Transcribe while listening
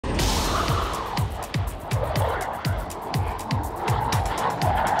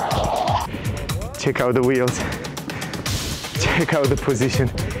Check out the wheels. Check out the position.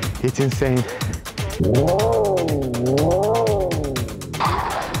 It's insane. Whoa, whoa.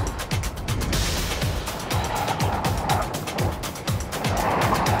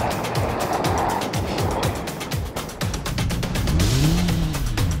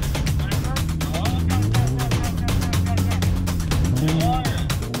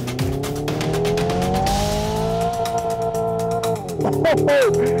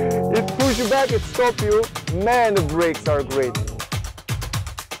 It pushes you back, it stops you. Man, the brakes are great.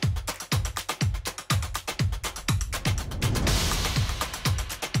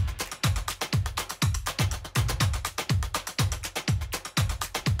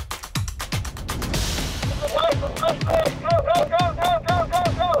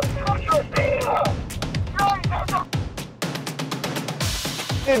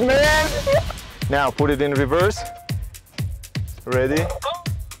 Man. Now put it in reverse. Ready?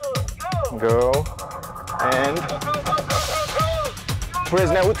 Go. And press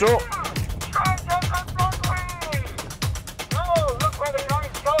neutral.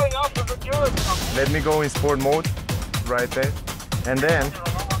 Let me go in sport mode. Right there. And then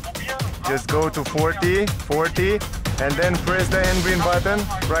just go to 40, 40, and then press the handbrake button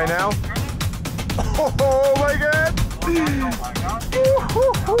right now. Oh my god!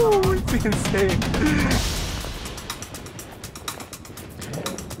 It's insane.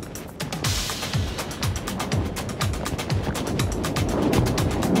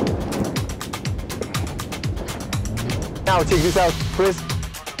 Now check this out, Chris.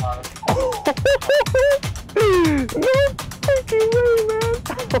 No fucking way, man.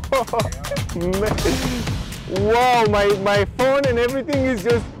 Wow, my phone and everything is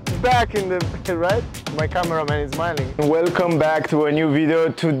just back in the right. My cameraman is smiling. Welcome back to a new video.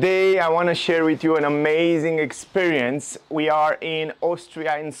 Today I want to share with you an amazing experience. We are in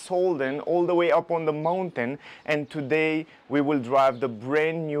Austria, in Solden, all the way up on the mountain, and today we will drive the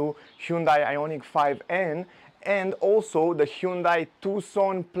brand new Hyundai IONIQ 5N and also the Hyundai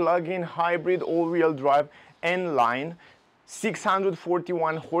TUCSON plug-in hybrid all-wheel drive N-Line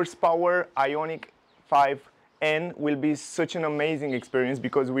 641 horsepower IONIQ 5N will be such an amazing experience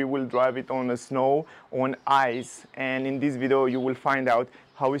because we will drive it on the snow, on ice, and in this video you will find out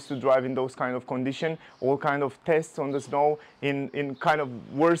how is to drive in those kind of condition, all kind of tests on the snow in kind of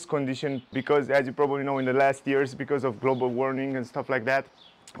worse condition, because as you probably know, in the last years, because of global warming and stuff like that,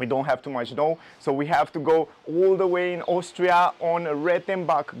 we don't have too much snow, so we have to go all the way in Austria on a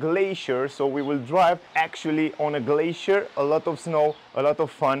Embark glacier. So we will drive actually on a glacier, a lot of snow, a lot of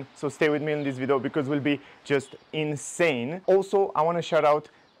fun. So stay with me in this video because it will be just insane. Also, I want to shout out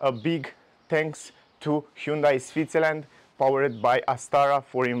a big thanks to Hyundai Switzerland, powered by Astara,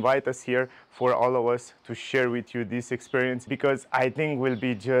 for invite us here for all of us to share with you this experience, because I think will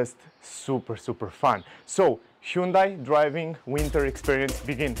be just super fun. So Hyundai driving winter experience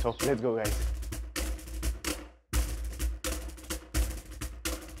begin. So let's go, guys.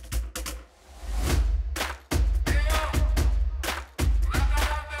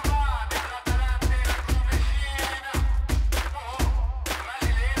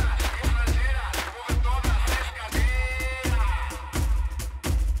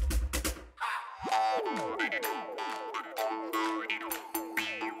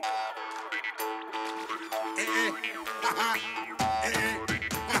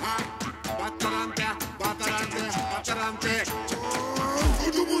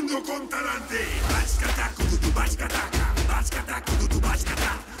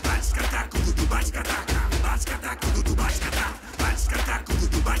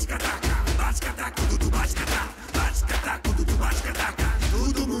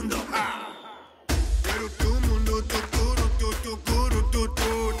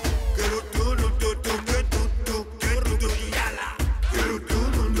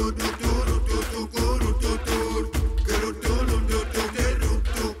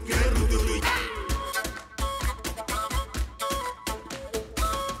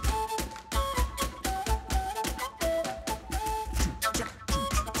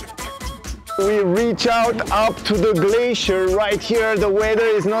 We reach out up to the glacier right here. The weather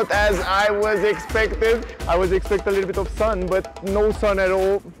is not as I was expected. I was expecting a little bit of sun, but no sun at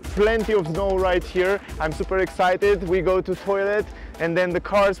all. Plenty of snow right here. I'm super excited. We go to toilet and then the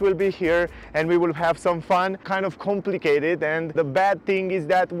cars will be here and we will have some fun. Kind of complicated, and the bad thing is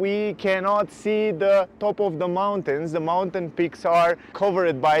that we cannot see the top of the mountains. The mountain peaks are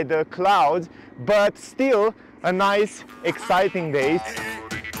covered by the clouds, but still a nice, exciting day.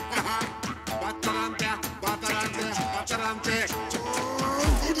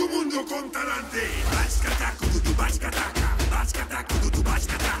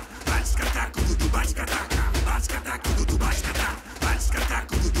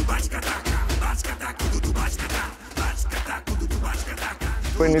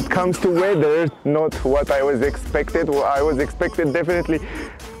 when it comes to weather, not what I was expected. Well, I was expected definitely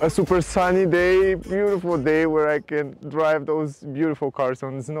a super sunny day, beautiful day where I can drive those beautiful cars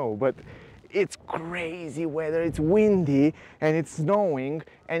on snow, but it's crazy weather, it's windy and it's snowing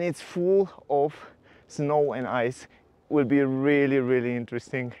and it's full of snow and ice. Will be really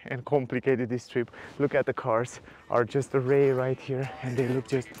interesting and complicated this trip. Look at the cars, are just array right here and they look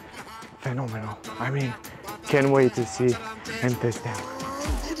just phenomenal. I mean, can't wait to see and test them.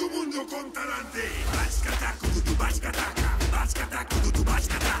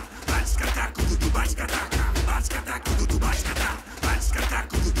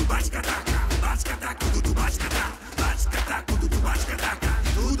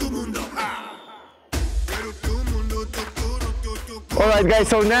 Alright guys,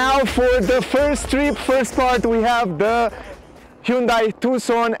 so now for the first trip, first part, we have the Hyundai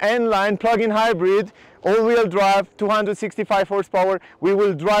TUCSON N-Line plug-in hybrid, all-wheel drive, 265 horsepower. We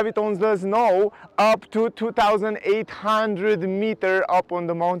will drive it on the snow up to 2,800 meters up on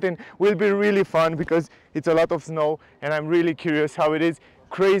the mountain. Will be really fun because it's a lot of snow and I'm really curious how it is.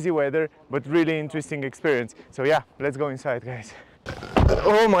 Crazy weather, but really interesting experience. So yeah, let's go inside, guys.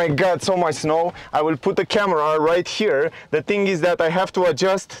 Oh my god, so much snow. I will put the camera right here. The thing is that I have to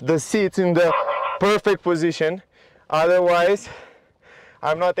adjust the seats in the perfect position, otherwise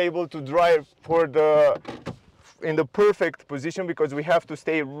I'm not able to drive in the perfect position, because we have to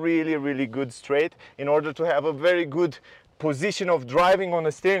stay really good straight in order to have a very good position of driving on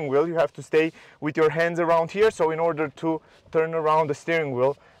the steering wheel. You have to stay with your hands around here, so in order to turn around the steering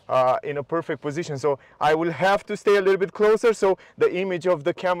wheel in a perfect position. So I will have to stay a little bit closer, so the image of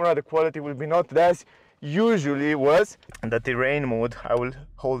the camera, the quality will be not as usually was. The terrain mode, I will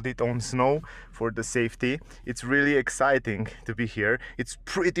hold it on snow for the safety. It's really exciting to be here. It's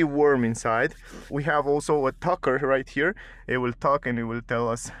pretty warm inside. We have also a talker right here. It will talk and it will tell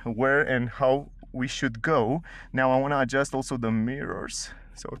us where and how we should go. Now I want to adjust also the mirrors,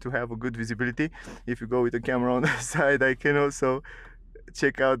 so to have a good visibility. If you go with the camera on the side, I can also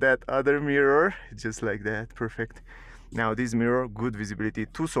check out that other mirror, just like that. Perfect. Now this mirror, good visibility.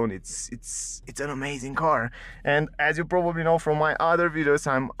 TUCSON, it's an amazing car, and as you probably know from my other videos,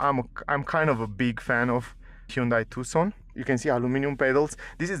 I'm kind of a big fan of Hyundai TUCSON. You can see aluminum pedals.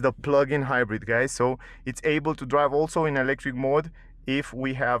 This is the plug-in hybrid, guys, so it's able to drive also in electric mode if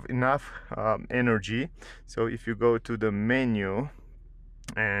we have enough energy. So if you go to the menu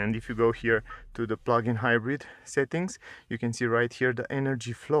and if you go here to the plug-in hybrid settings, you can see right here the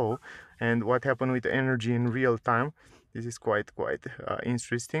energy flow and what happened with the energy in real time. This is quite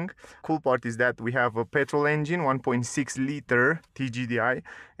interesting. Cool part is that we have a petrol engine, 1.6 liter TGDI,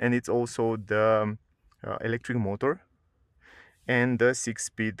 and it's also the electric motor and the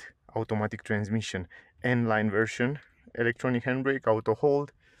 6-speed automatic transmission. N-line version, electronic handbrake, auto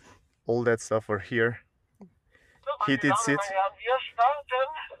hold, all that stuff are here. Heated seats.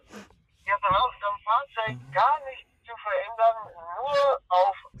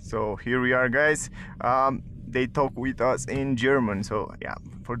 So here we are, guys. They talk with us in German, so yeah,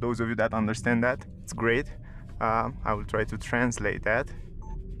 for those of you that understand that, it's great. I will try to translate that.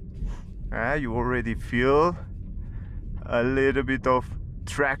 You already feel a little bit of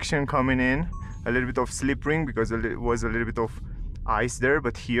traction coming in, a little bit of slip ring because it was a little bit of ice there,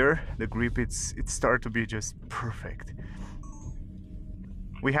 but here the grip, it started to be just perfect.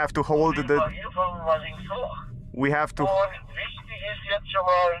 We have to hold the... We have to...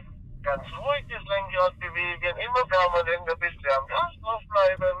 Ganz ruhig das Lenkrad bewegen, immer permanent ein bisschen am Gas drauf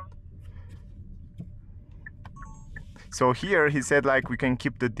bleiben. So here he said like we can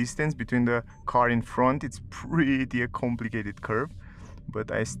keep the distance between the car in front. It's pretty a complicated curve,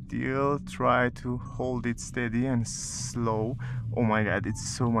 but I still try to hold it steady and slow. Oh my god,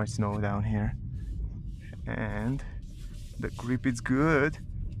 it's so much snow down here. And the grip is good.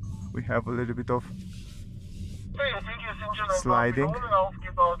 We have a little bit of sliding.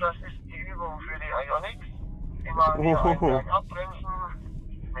 Aufgebaut. Das ist die Übung für die IONIQ. Immer wieder Einberg abbremsen,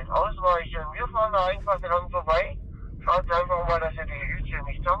 mit Ausweichen. Wir fahren da einfach dran vorbei. Schaut einfach mal, dass ihr die Hütchen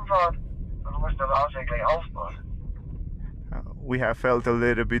nicht zusammenfahrt. Dann müsst ihr auch gleich aufpassen. We have felt a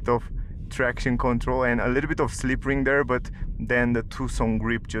little bit of traction control and a little bit of slip ring there, but then the TUCSON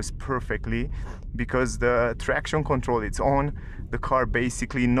grip just perfectly, because the traction control, it's on. The car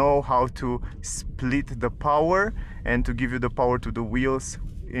basically know how to split the power and to give you the power to the wheels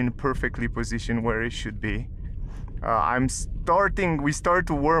in perfectly position where it should be. We start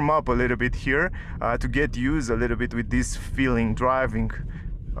to warm up a little bit here to get used a little bit with this feeling driving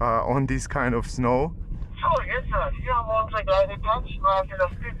on this kind of snow. So, jetzt, hier haben wir unsere kleine Tanzstraße,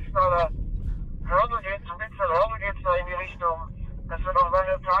 das Pitz, da Hörnel geht's, ein bisschen Hörnel geht's da in die Richtung, dass wir noch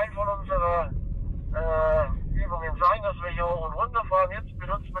lange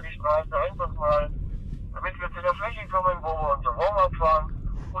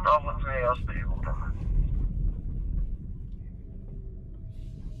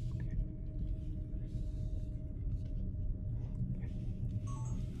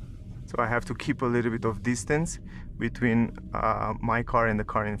So I have to keep a little bit of distance between my car and the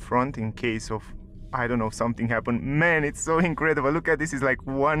car in front in case of, I don't know, something happened. Man, it's so incredible. Look at this, it's like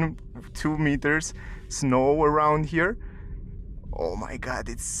 1-2 meters snow around here. Oh my god,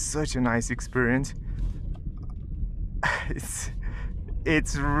 it's such a nice experience.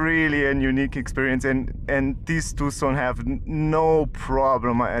 It's really a unique experience, and these TUCSON have no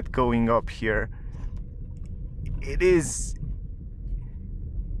problem at going up here. It is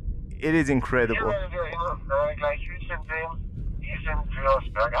incredible.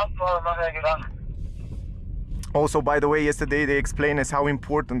 Also, by the way, yesterday they explained us how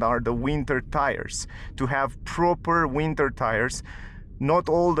important are the winter tires. To have proper winter tires, not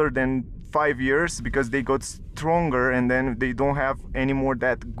older than 5 years, because they got stronger and then they don't have any more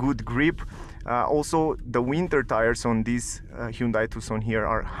that good grip. Also, the winter tires on this Hyundai TUCSON here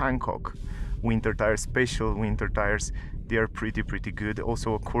are Hankook winter tires, special winter tires. They are pretty good.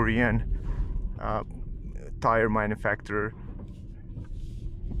 Also a Korean tire manufacturer.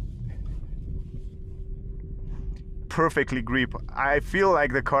 Perfectly grip. I feel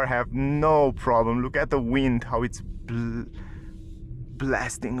like the car have no problem. Look at the wind, how it's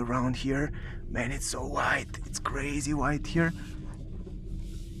blasting around here. Man, it's so white. It's crazy white here.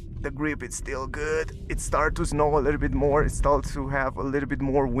 The grip is still good. It starts to snow a little bit more. It starts to have a little bit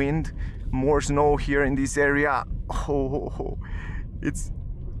more wind, more snow here in this area. Oh, it's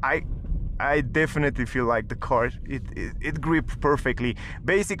I definitely feel like the car, it grips perfectly.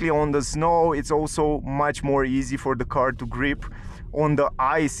 Basically on the snow, it's also much more easy for the car to grip. On the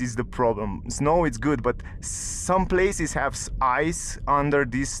ice is the problem. Snow it's good, but some places have ice under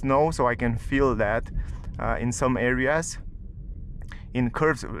this snow, so I can feel that in some areas. In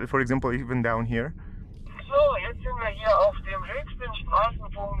curves, for example, even down here. So, jetzt sind wir hier auf dem höchsten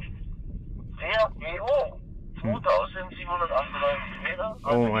Straßenpunkt der EU. 2798 Meter.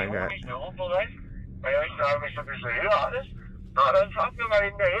 Oh my god. Nicht europaweit. Bei euch da ist ein bisschen höher alles. Na, dann fahren wir mal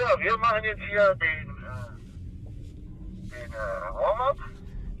hinterher. Wir machen jetzt hier den Warm-up.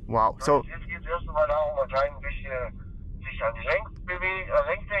 Wow. So jetzt geht es erst einmal darum, ein klein bisschen sich an die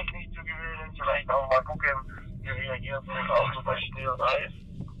Lenktechnik zu gewöhnen. Vielleicht auch mal gucken, wie reagiert das Auto bei Schnee und Eis.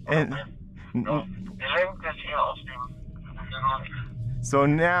 Wie lenkt das hier aus dem So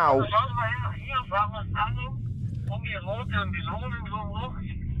now. Also schauen wir her, hier fahren wir es an. Um die roten Pisonen drumherum.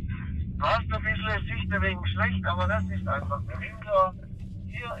 Du hast ein bisschen Sicht wegen schlecht, aber das ist einfach der Winter.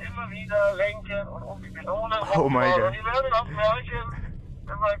 Hier immer wieder lenken und um die Pisonen Oh my god. Und die werden auch merken,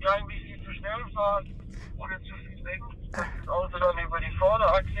 wenn man ein klein bisschen zu schnell fährt oder zu viel lenkt, dass das Auto dann über die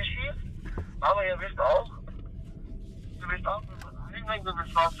Vorderachse schießt. Aber ihr wisst auch, wenn man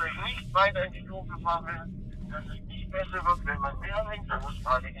das Fahrzeug nicht weiter in die Kurve fahren will, dass es nicht besser wird, wenn man mehr lenkt. Da muss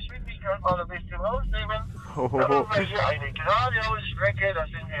man die Geschwindigkeit mal ein bisschen rausnehmen. Dann haben wir hier eine geradeaus Strecke, da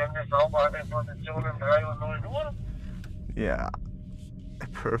sind wir in der sauberen Position um 3 und 9 Uhr. Yeah,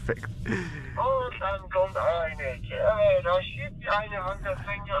 perfect. Und dann kommt eine Kehre, da schiebt die eine Hand der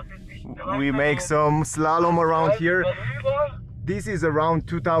Finger. We make some slalom around here. This is around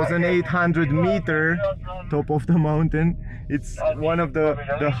 2,800 meter top of the mountain. It's one of the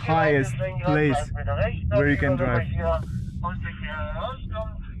highest place where you can drive.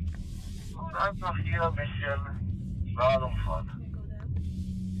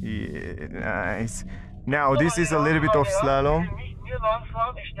 Yeah, nice. Now this is a little bit of slalom.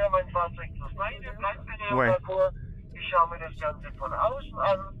 Wait.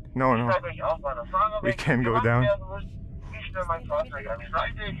 No, we can go down.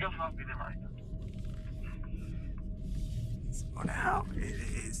 So now it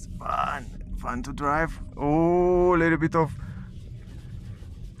is fun to drive. Oh, a little bit of,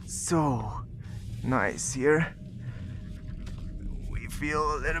 so nice here. We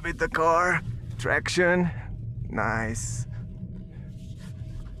feel a little bit the car traction. Nice.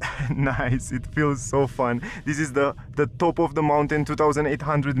 Nice, it feels so fun. This is the top of the mountain,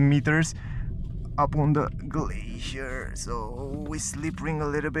 2,800 meters up on the glacier, so we slipping a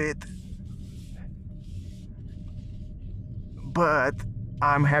little bit, but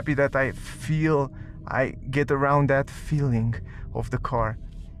I'm happy that I get around that feeling of the car.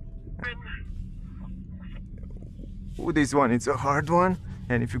 Oh, this one, it's a hard one,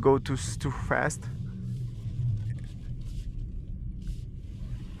 and if you go too fast,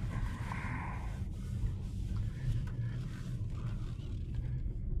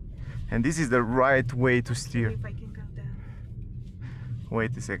 and this is the right way to steer. If I can go down.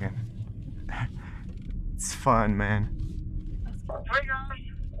 Wait a second. It's fun, man.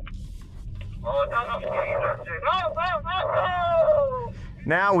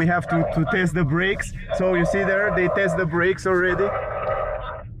 Now we have to test the brakes. So you see there, they test the brakes already.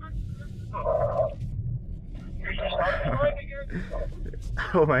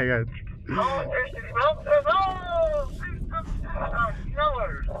 Oh my god.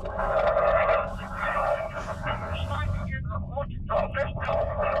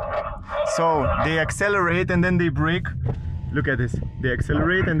 So they accelerate and then they brake. Look at this. They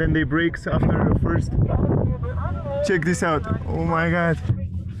accelerate and then they brake after the first. Check this out. Oh my god.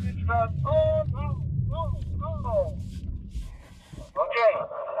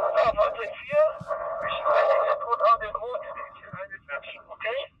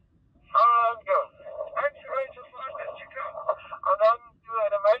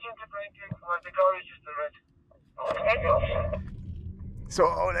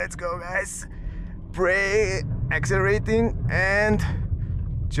 So let's go, guys. Brake, accelerating, and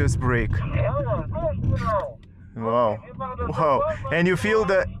just brake. Wow, wow! And you feel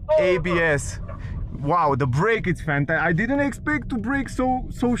the ABS. Wow, the brake is fantastic. I didn't expect to brake so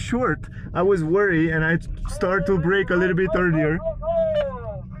short. I was worried, and I start to brake a little bit earlier.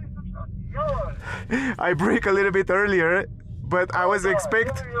 I brake a little bit earlier. But I was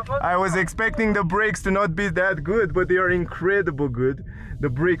expecting the brakes to not be that good, but they are incredible good. The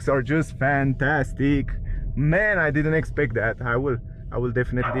brakes are just fantastic. Man, I didn't expect that. I will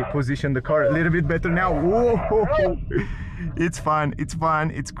definitely position the car a little bit better now. Whoa! It's fun.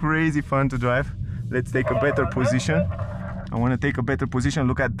 It's crazy fun to drive. Let's take a better position. I want to take a better position.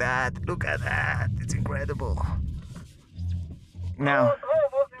 Look at that. It's incredible. Now.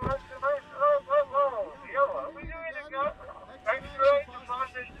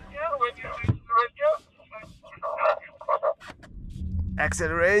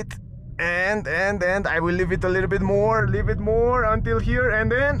 Accelerate and I will leave it a little bit more, until here,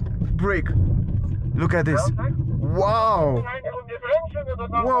 and then brake. Look at this. Wow,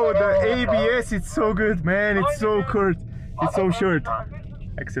 the ABS is so good, man. It's so short. It's so short.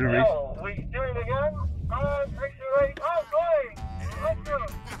 Accelerate.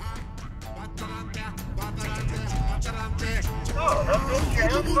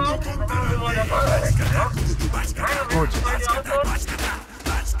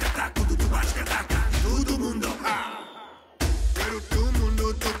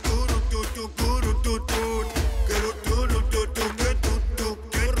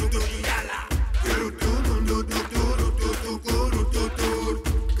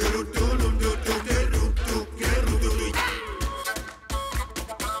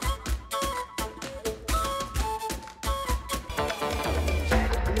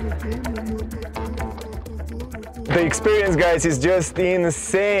 The experience, guys, is just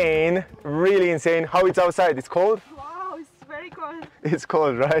insane, really insane. How it's outside? It's cold? Wow, it's very cold. It's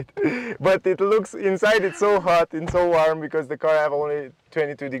cold, right? But it looks inside, it's so hot and so warm because the car have only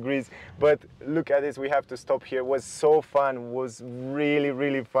 22 degrees. But look at this, we have to stop here. It was so fun, it was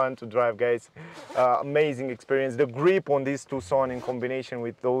really fun to drive, guys. Amazing experience. The grip on this Tucson in combination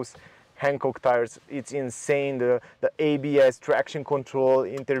with those Hankook tires, it's insane. The ABS, traction control,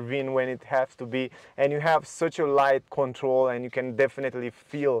 intervene when it has to be, and you have such a light control, and you can definitely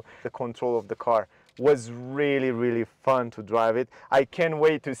feel the control of the car. Was really fun to drive it. I can't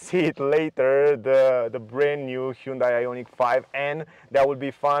wait to see it later, the brand new Hyundai IONIQ 5N. That will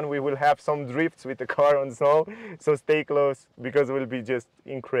be fun. We will have some drifts with the car on snow, so stay close because it will be just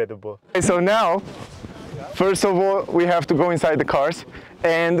incredible. Okay, so now, first of all, we have to go inside the cars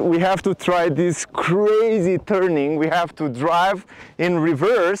and we have to try this crazy turning. We have to drive in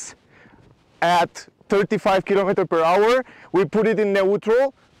reverse at 35 km/h. We put it in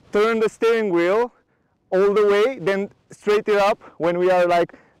neutral, turn the steering wheel all the way, then straight it up when we are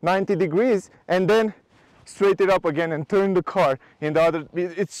like 90 degrees, and then straight it up again and turn the car in the other.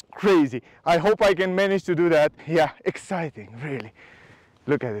 It's crazy. I hope I can manage to do that. Yeah, exciting, really.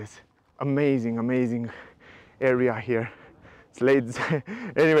 Look at this. Amazing area here.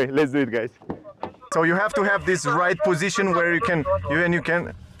 Anyway, let's do it, guys. So you have to have this right position where you can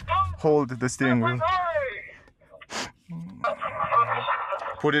hold the steering wheel.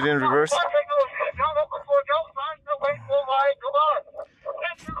 Put it in reverse.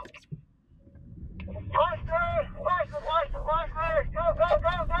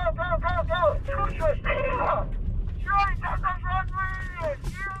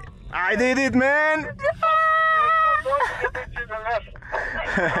 I did it, man!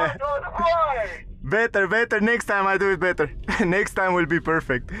 Better, next time I do it better. Next time will be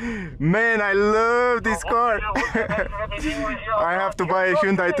perfect. Man, I love this car. I have to buy a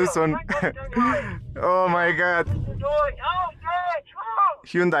Hyundai Tucson. Oh my god.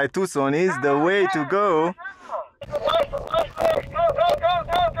 Hyundai Tucson is the way to go.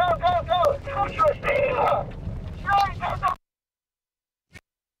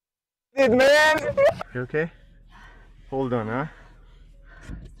 Man! You okay? Hold on, huh?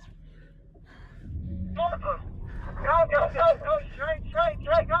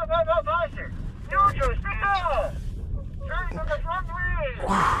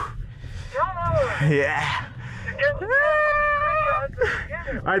 Yeah.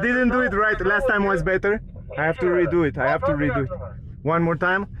 I didn't do it right. Last time was better. I have to redo it. I have to redo it. One more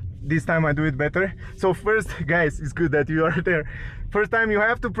time. This time I do it better. So first, guys, it's good that you are there. First time you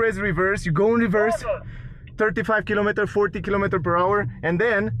have to press reverse. You go in reverse, 35 km, 40 km per hour, and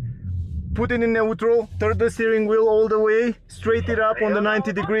then put it in neutral, turn the steering wheel all the way, straight it up on the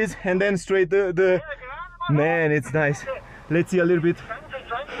 90 degrees, and then straight the man, it's nice. Let's see a little bit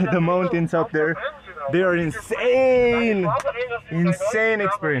the mountains up there. They are insane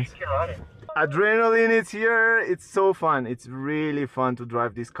experience. Adrenaline is here. It's so fun. It's really fun to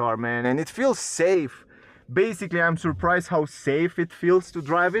drive this car, man, and it feels safe. Basically, I'm surprised how safe it feels to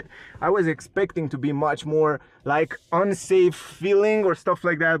drive it. I was expecting to be much more like unsafe feeling or stuff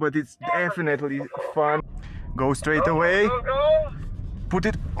like that, but it's definitely fun. Go straight away, put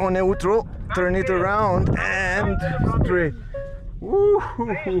it on neutral, turn it around, and straight. Woo!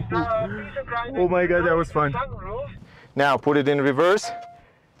 Oh my god, that was fun. Now put it in reverse.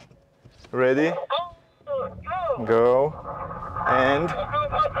 Ready? Go. And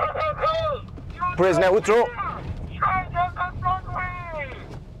press neutral.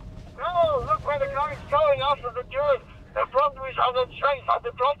 No, look where the car is going after the turn. The front wheel is on the straight, and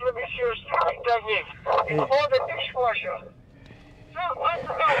the problem is your steering technique. It's for the dishwasher.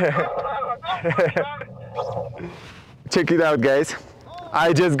 Check it out, guys.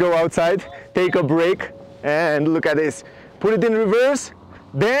 I just go outside, take a break, and look at this. Put it in reverse,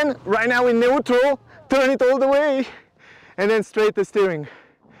 then right now in neutral, turn it all the way, and then straight the steering.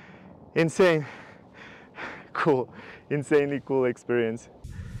 Insane. Cool. Insanely cool experience.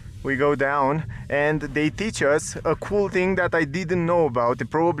 We go down and they teach us a cool thing that I didn't know about.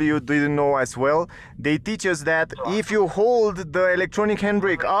 Probably you didn't know as well. They teach us that if you hold the electronic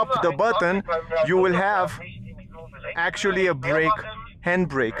handbrake up the button, you will have actually a brake,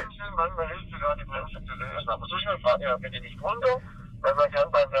 handbrake.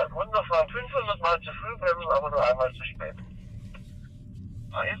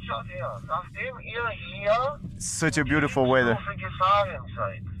 Such a beautiful weather.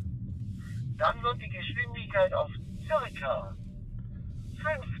 Dann wird die Geschwindigkeit auf circa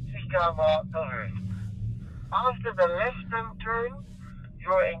 50 km/h erhöht. After the left-hand turn,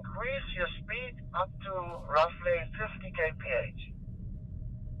 you increase your speed up to roughly 50 kph.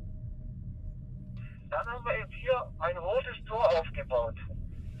 Dann haben wir jetzt hier ein rotes Tor aufgebaut.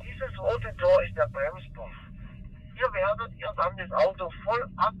 Dieses rote Tor ist der Bremspuff. Hier werdet ihr dann das Auto voll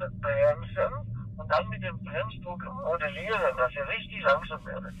abbremsen und dann mit dem Bremsdruck modellieren, dass ihr richtig langsam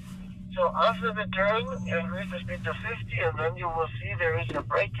werdet. So after the turn, you increase the speed to 50, and then you will see there is a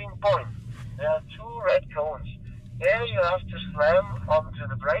braking point. There are two red cones. There you have to slam onto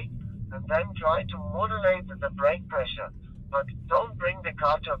the brake and then try to modulate the brake pressure. But don't bring the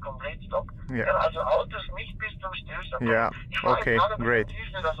car to a complete stop. Yeah. Also Autos nicht bis zum Stillstand. Yeah, okay, great.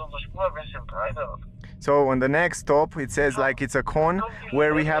 Dass unsere Spur ein bisschen breiter wird. So on the next stop, it says like it's a cone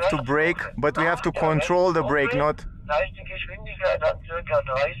where we have to brake, but we have to control the brake, not... Da ist die Geschwindigkeit dann circa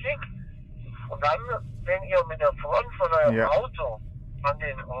 30. Und dann, wenn ihr mit der Front von eurem Auto an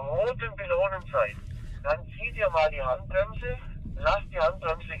den roten Pylonen seid, dann zieht ihr mal die Handbremse, lasst die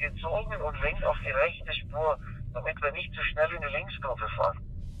Handbremse gezogen und lenkt auf die rechte Spur, damit wir nicht zu schnell in die Linkskurve fahren.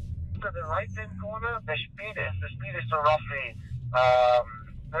 After the right-hand corner, the speed is so roughly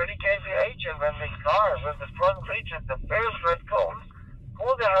 30 kph, and when the car with the front reaches the first red cones,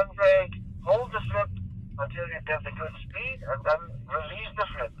 pull the handbrake, hold the flip until you get the good speed, and then release the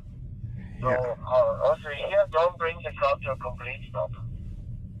flip. So also here, don't bring the car to a complete stop.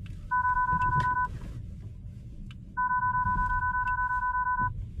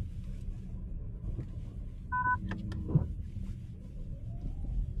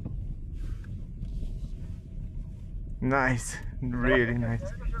 Nice, really nice.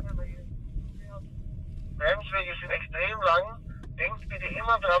 Bremswege sind extrem lang. Denkt bitte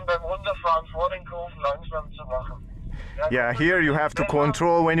immer dran, beim Runterfahren vor den Kurven langsam zu machen. Yeah, here you have to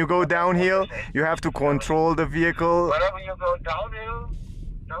control, when you go downhill, you have to control the vehicle. Whenever you go downhill,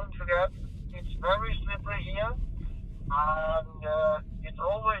 don't forget, it's very slippery here, and it's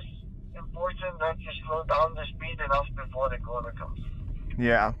always important that you slow down the speed enough before the corner comes.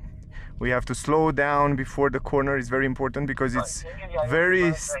 Yeah, we have to slow down before the corner. Is very important because it's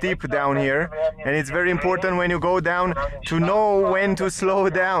very steep down here, and it's very important when you go down to know when to slow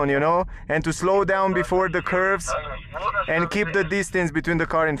down, you know, and to slow down before the curves and keep the distance between the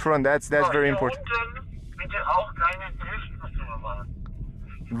car in front. That's very important.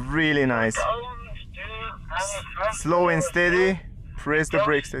 Really nice. Slow and steady. Press the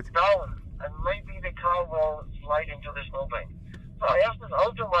brake steady. Down, and maybe the car will slide into the snowbank. So, erstes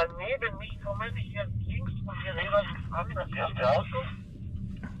Auto mal neben mich kommen, hier links und hier relativ an, das erste Auto.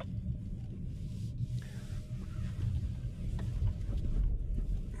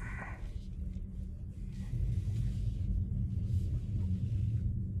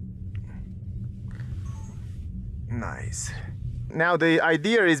 Nice. Now the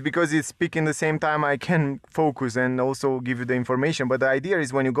idea is, because it's speaking the same time, I can focus and also give you the information, but the idea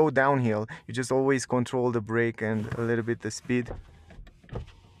is when you go downhill, you just always control the brake and a little bit the speed.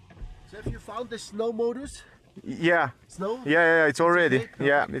 So have you found the snow modus? Yeah. Snow? Yeah, it's already. Okay.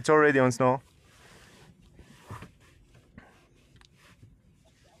 Yeah, it's already on snow.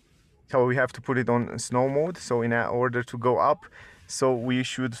 So we have to put it on snow mode, so in order to go up. So we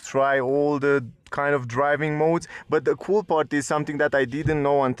should try all the kind of driving modes. But the cool part is something that I didn't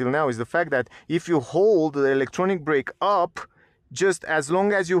know until now, is the fact that if you hold the electronic brake up, just as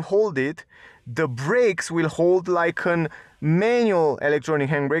long as you hold it, the brakes will hold like an manual electronic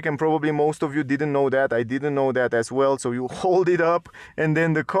handbrake, and probably most of you didn't know that. I didn't know that as well. So you hold it up and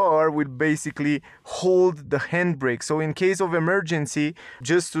then the car will basically hold the handbrake. So in case of emergency,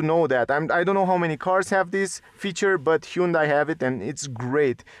 just to know that. I don't know how many cars have this feature, but Hyundai have it, and it's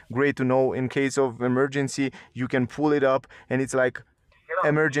great to know. In case of emergency, you can pull it up and it's like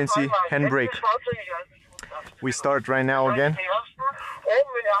emergency handbrake. We start right now again.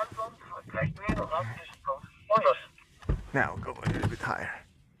 Now go a little bit higher.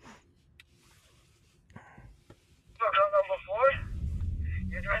 So, car number 4.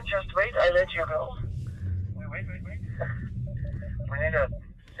 You don't just wait, I let you go. Wait. We need a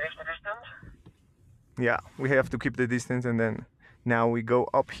safety distance. Yeah, we have to keep the distance, and then now we go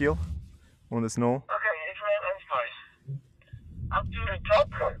uphill on the snow. Okay, Israel and spice. Up to the top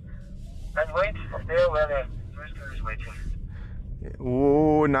and wait there where the twister is waiting.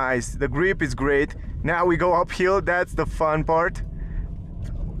 Oh, nice. The grip is great. Now we go uphill. That's the fun part.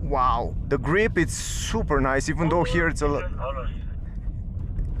 Wow, the grip is super nice, even though here it's a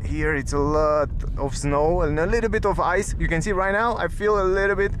lot of snow and a little bit of ice. You can see right now I feel a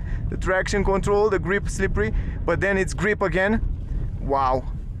little bit the traction control, the grip slippery, but then it's grip again. Wow,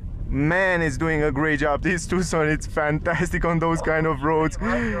 man is doing a great job. This Tucson, it's fantastic on those kind of roads.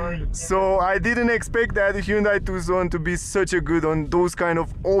 So I didn't expect that Hyundai Tucson to be such a good on those kind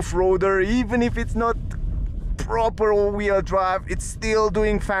of off-roader. Even if it's not proper all-wheel drive, it's still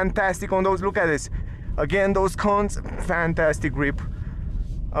doing fantastic on those. Look at this again, those cones, fantastic grip,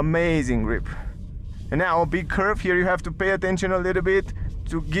 amazing grip. And now a big curve here, you have to pay attention a little bit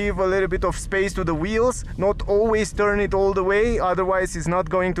to give a little bit of space to the wheels, not always turn it all the way, otherwise it's not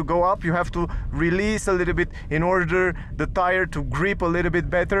going to go up. You have to release a little bit in order the tire to grip a little bit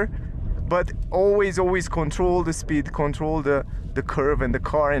better, but always control the speed, control the curve and the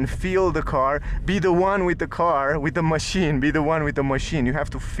car, and feel the car. Be the one with the car, with the machine, be the one with the machine. You have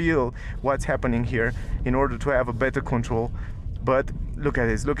to feel what's happening here in order to have a better control. But look at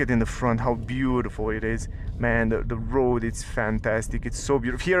this, look at in the front how beautiful it is. Man, the road, it's fantastic, it's so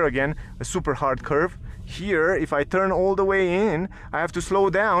beautiful. Here again, a super hard curve. Here, if I turn all the way in, I have to slow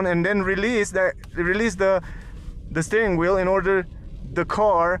down and then release the steering wheel in order the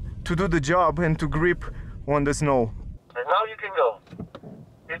car to do the job and to grip on the snow. And now you can go.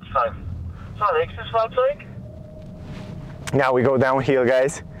 It's fine. So, nächstes Fahrzeug. Now we go downhill,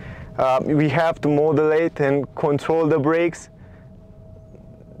 guys. We have to modulate and control the brakes.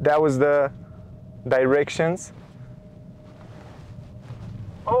 That was the directions.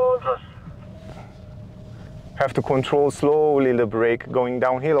 Und have to control slowly the brake going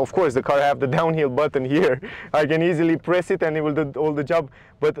downhill. Of course, the car have the downhill button here. I can easily press it and it will do all the job,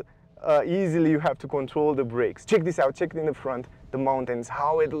 but easily you have to control the brakes. Check this out, check it in the front, the mountains,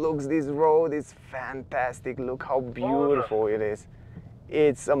 how it looks. This road is fantastic. Look how beautiful it is.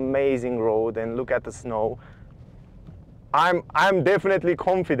 It's amazing road, and look at the snow. I'm definitely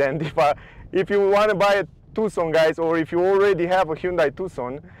confident if you want to buy a Tucson, guys, or if you already have a Hyundai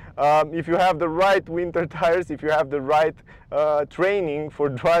Tucson, if you have the right winter tires, if you have the right training for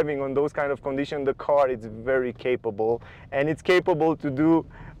driving on those kind of conditions, the car is very capable, and it's capable to do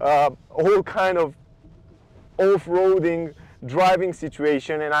all kind of off-roading driving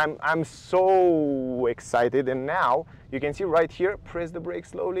situation, and I'm so excited. And now you can see right here, press the brake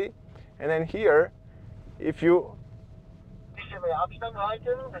slowly, and then here, if you mehr Abstand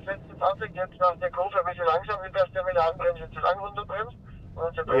halten. Das letzte Fahrzeug jetzt nach der Kurve ein bisschen langsam, hinter der Anbremse zu lang runterbremst.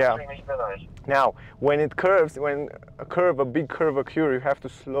 Yeah. Now, when it curves, when a big curve occurs, you have to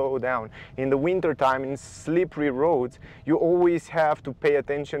slow down. In the winter time, in slippery roads, you always have to pay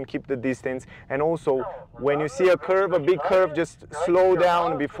attention, keep the distance, and also when you see a curve, a big curve, just slow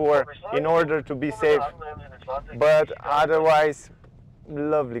down before, in order to be safe. But otherwise,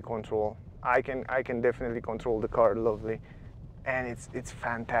 lovely control. I can definitely control the car lovely, and it's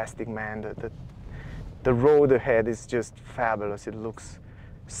fantastic, man. The road ahead is just fabulous. It looks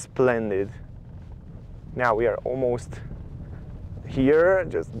splendid. Now we are almost here.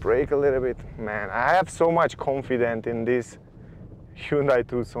 Just brake a little bit. Man, I have so much confidence in this Hyundai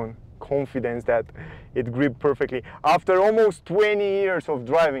Tucson. Confidence that it gripped perfectly. After almost 20 years of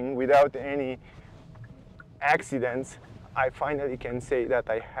driving without any accidents, I finally can say that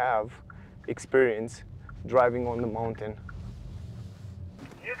I have experience driving on the mountain.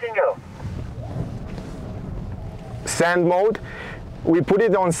 You can go. Sand mode, we put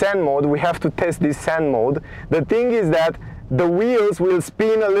it on sand mode. We have to test this sand mode. The thing is that the wheels will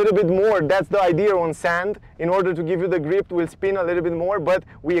spin a little bit more. That's the idea on sand. In order to give you the grip, will spin a little bit more, but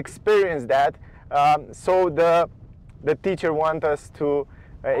we experience that. So the teacher wants us to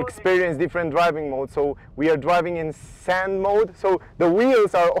experience different driving modes. So we are driving in sand mode. So the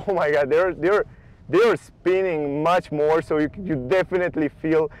wheels are, oh my God, they're spinning much more, so you definitely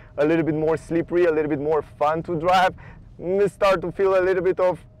feel a little bit more slippery, a little bit more fun to drive. You start to feel a little bit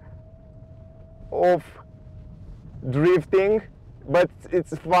of drifting, but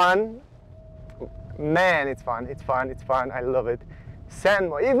it's fun. Man, it's fun, it's fun, it's fun. I love it. Sand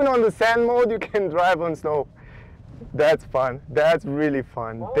mode, even on the sand mode, you can drive on snow. That's fun. That's really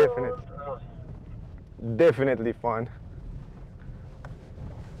fun. Definitely fun.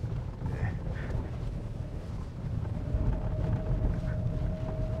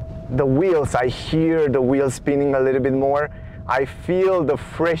 The wheels, I hear the wheels spinning a little bit more. I feel the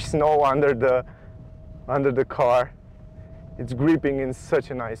fresh snow under the car. It's gripping in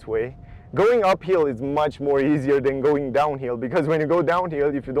such a nice way. Going uphill is much more easier than going downhill, because when you go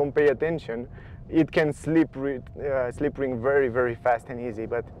downhill, if you don't pay attention, it can slip ring very, very fast and easy.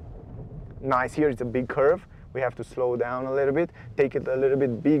 But nice, here it's a big curve. We have to slow down a little bit, take it a little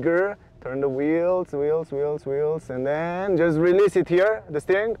bit bigger, turn the wheels, and then just release it here, the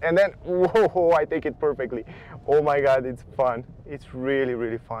steering, and then, whoa, I take it perfectly. Oh my God, it's fun. It's really,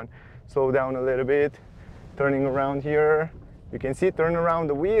 really fun. Slow down a little bit, turning around here. You can see, turn around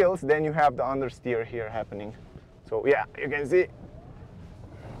the wheels, then you have the understeer here happening. So yeah, you can see.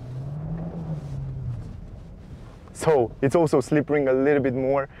 So it's also slipping a little bit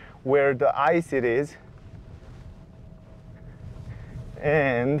more where the ice it is.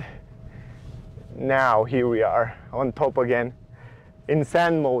 And now here we are on top again in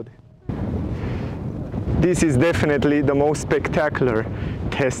sand mode. This is definitely the most spectacular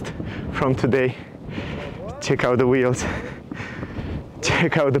test from today. Check out the wheels.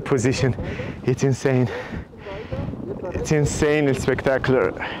 Check out the position. It's insane. It's insane and spectacular.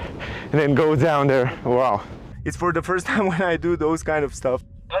 And then go down there. Wow. It's for the first time when I do those kind of stuff.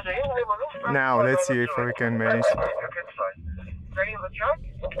 Now let's see if I can manage. Ready on the track?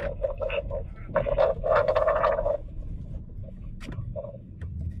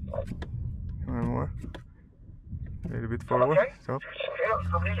 One more. A little bit forward. Okay. Stop.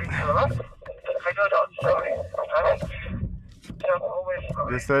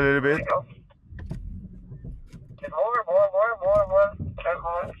 Just a little bit. Get more. And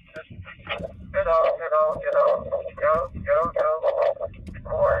more. Get out.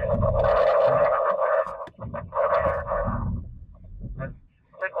 More.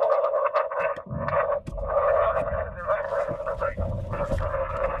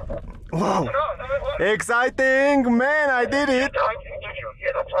 Wow! Exciting! Man, I did it!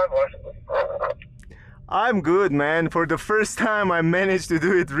 I'm good, man. For the first time I managed to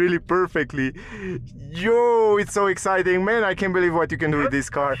do it really perfectly. Yo, it's so exciting. Man, I can't believe what you can do with this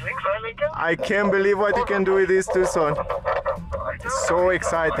car. I can't believe what you can do with this Tucson. So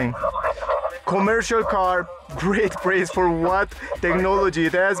exciting. Commercial car, great praise for what technology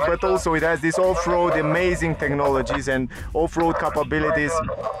it has, but also it has this off-road amazing technologies and off-road capabilities.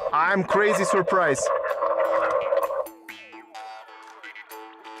 I'm crazy surprised.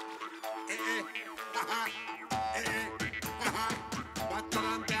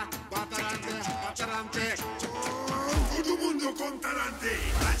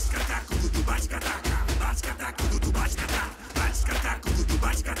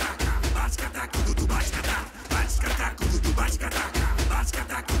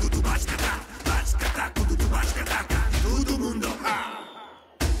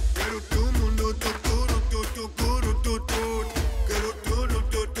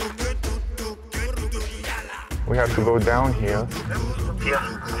 We have to go downhill. Yeah.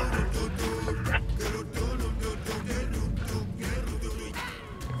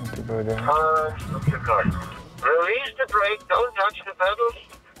 To go down. Stop your car. Release the brake, don't touch the pedals,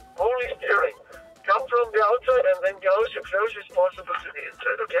 only steering. Come from the outside and then go as close as possible to the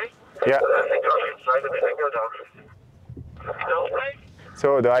inside, okay? Yeah. And then go inside and then go down. No brake.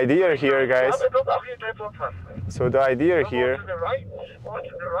 So the idea here, guys. Ja, dat mag je net oppassen. So the idea here. More to the right, more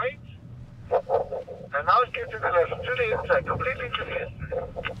to the right. And now skip to the left, to the inside, completely to the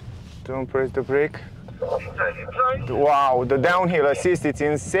inside. Don't press the brake. Inside, inside. Wow, the downhill assist, it's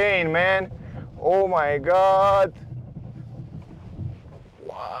insane, man. Oh my God.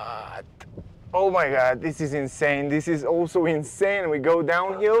 What? Oh my God, this is insane. This is also insane. We go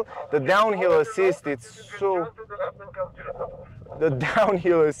downhill. The downhill assist, it's so... The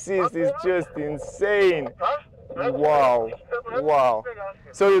downhill assist is just insane. Wow, wow.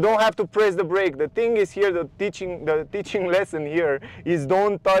 So you don't have to press the brake. The thing is here, the teaching lesson here is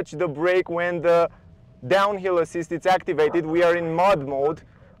don't touch the brake when the downhill assist is activated. We are in mud mode.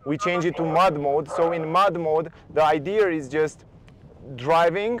 We change it to mud mode. So in mud mode, the idea is just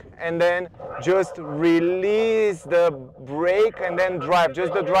driving and then just release the brake and then drive.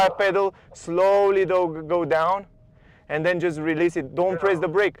 Just the drive pedal, slowly go down. And then just release it. Don't press the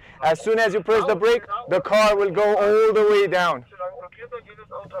brake. As soon as you press the brake, the car will go all the way down. You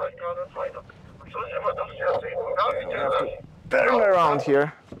have to turn around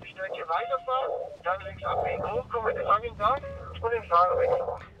here.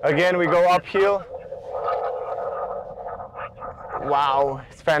 Again, we go uphill. Wow,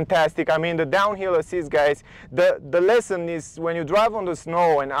 it's fantastic. I mean, the downhill assist, guys, the lesson is when you drive on the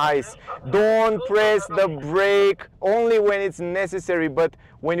snow and ice, don't press the brake only when it's necessary. But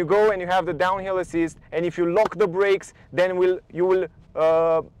when you go and you have the downhill assist, and if you lock the brakes, then you will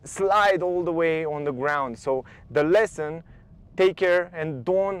slide all the way on the ground. So the lesson, take care and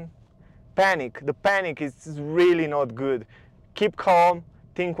don't panic. The panic is really not good. Keep calm,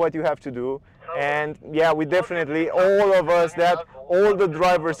 think what you have to do. And yeah, we definitely, all of us, all the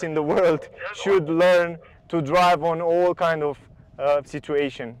drivers in the world should learn to drive on all kind of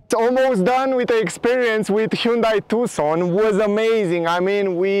situation. It's almost done with the experience with Hyundai TUCSON. Was amazing. I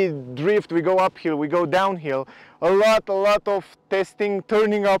mean, we drift, we go uphill, we go downhill. A lot of testing,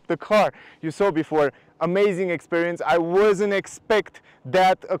 turning up the car. You saw before, amazing experience. I wasn't expect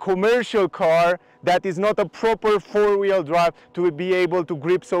that a commercial car that is not a proper four-wheel drive to be able to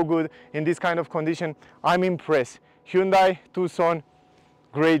grip so good in this kind of condition. I'm impressed. Hyundai TUCSON,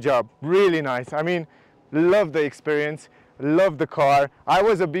 great job, really nice. I mean, love the experience, love the car. I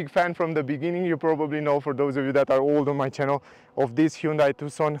was a big fan from the beginning. You probably know, for those of you that are old on my channel, of this Hyundai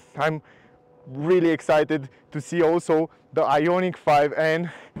TUCSON. I'm really excited to see also the IONIQ 5N.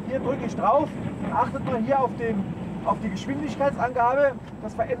 Hier drücke ich drauf, achtet mal hier auf die Geschwindigkeitsangabe.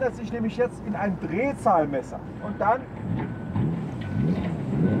 Das verändert sich nämlich jetzt in ein Drehzahlmesser. Und dann...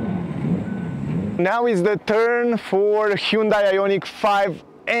 Now is the turn for Hyundai IONIQ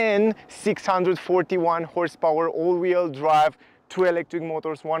 5N, 641 horsepower, all-wheel drive, 2 electric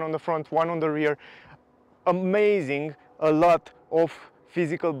motors, one on the front, one on the rear. Amazing, a lot of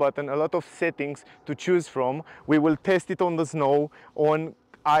physical button, a lot of settings to choose from. We will test it on the snow, on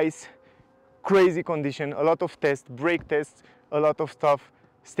ice, crazy condition, a lot of tests, brake tests, a lot of stuff.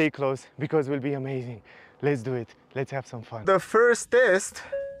 Stay close because it will be amazing. Let's do it. Let's have some fun. The first test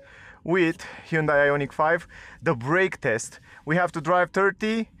with Hyundai IONIQ 5, the brake test. We have to drive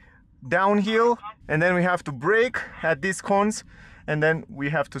 30 downhill and then we have to brake at these cones and then we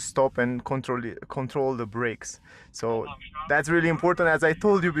have to stop and control the brakes. So that's really important. As I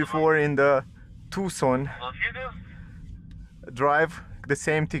told you before, in the TUCSON drive, the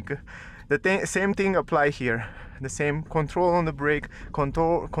same thing. Same thing apply here. The same control on the brake,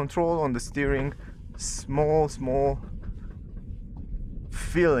 control on the steering, small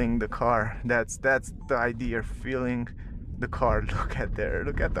feeling the car. That's the idea, feeling the car. Look at there,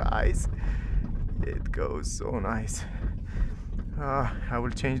 look at the ice. It goes so nice. I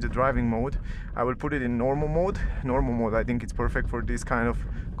will change the driving mode. I will put it in normal mode. Normal mode, I think it's perfect for these kind of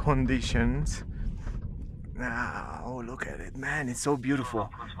conditions. Oh, look at it, man, it's so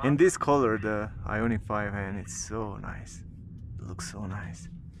beautiful. In this color, the IONIQ 5N, it's so nice. It looks so nice.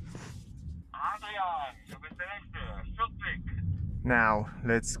 Now,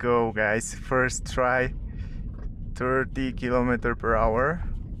 let's go, guys. First try 30 km/h.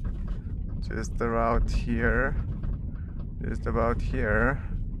 Just about here. Just about here.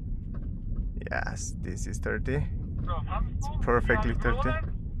 Yes, this is 30. It's perfectly 30.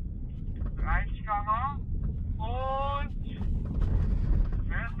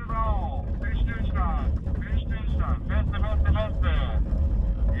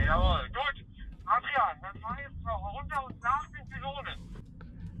 Jawohl, gut. Adrian, dann fahr jetzt noch runter und nach den Pylonen.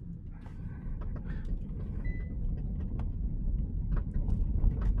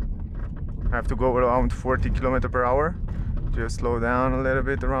 I have to go around 40 km/h. Just slow down a little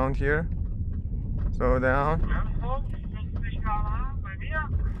bit around here. Slow down.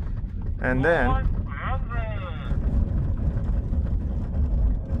 And then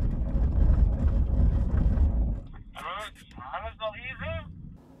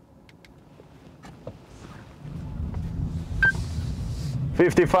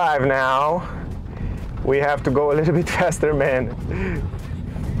 55 now. We have to go a little bit faster, man.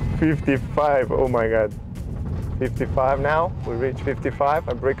 55, oh my god. 55 now, we reach 55,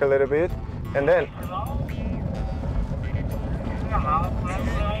 I brake a little bit, and then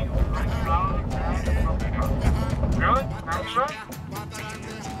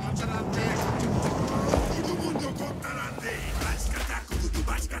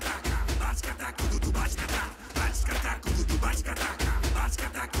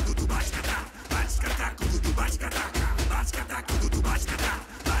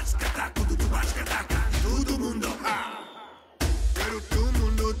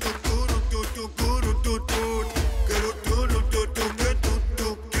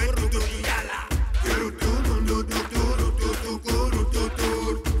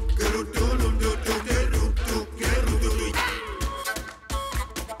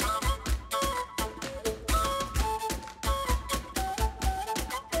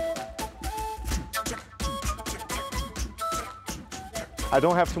I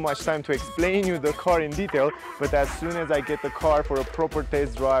don't have too much time to explain you the car in detail, but as soon as I get the car for a proper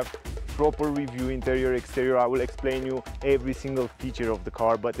test drive, proper review, interior, exterior, I will explain you every single feature of the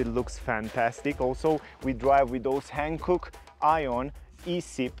car, but it looks fantastic. Also, we drive with those Hankook Ion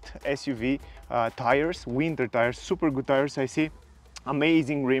E-Sipped SUV tires, winter tires, super good tires, I see.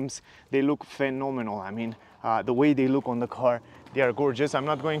 Amazing rims, they look phenomenal. I mean, the way they look on the car, they are gorgeous. I'm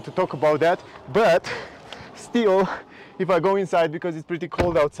not going to talk about that, but still, if I go inside, because it's pretty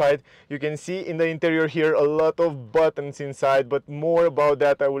cold outside, you can see in the interior here a lot of buttons inside, but more about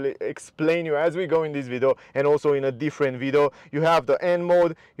that I will explain you as we go in this video and also in a different video. You have the N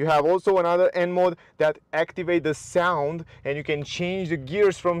mode, you have also another N mode that activate the sound, and you can change the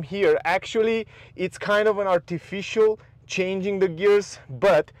gears from here. Actually, it's kind of an artificial changing the gears,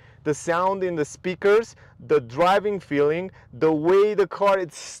 but the sound in the speakers, the driving feeling, the way the car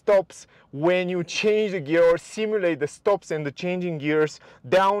it stops when you change the gear or simulate the stops and the changing gears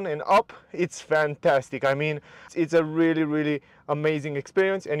down and up, it's fantastic. I mean, it's a really amazing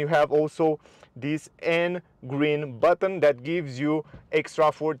experience. And you have also this N green button that gives you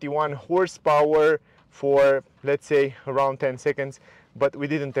extra 41 horsepower for, let's say, around 10 seconds, but we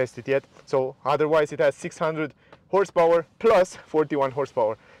didn't test it yet. So otherwise it has 600 horsepower plus 41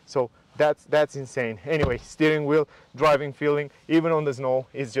 horsepower. So that's insane. Anyway, steering wheel, driving feeling, even on the snow,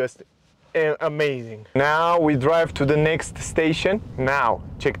 is just amazing. Now we drive to the next station. Now,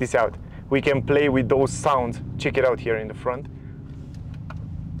 check this out. We can play with those sounds. Check it out here in the front.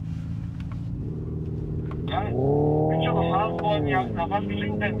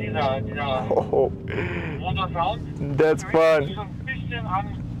 Oh, that's fun.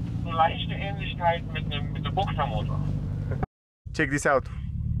 Check this out.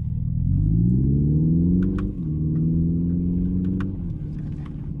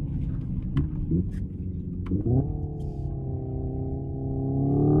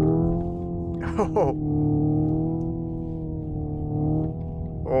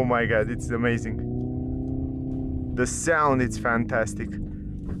 Oh my god, it's amazing. The sound, it's fantastic.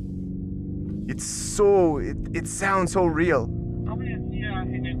 It's so, it sounds so real. Aber jetzt hier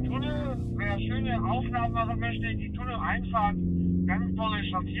in den Tunnel, wer schöne Aufnahmen machen möchte, in die Tunneleinfahrt, ganz tolle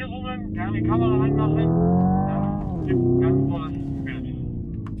Schattierungen, gerne die Kamera anmachen, das gibt ein ganz tolles Bild.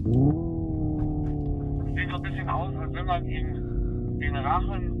 Sieht so ein bisschen aus, als wenn man in den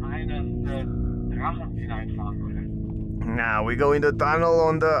Rachen eines Drachens hineinfahren würde. Now we go in the tunnel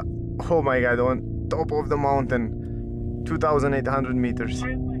on the, oh my god, on top of the mountain, 2,800 meters.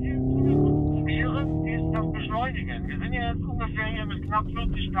 Wir sind jetzt ungefähr hier mit knapp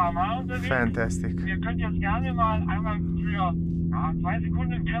 40 km/h unterwegs. Fantastic. Ihr könnt jetzt gerne mal einmal für 2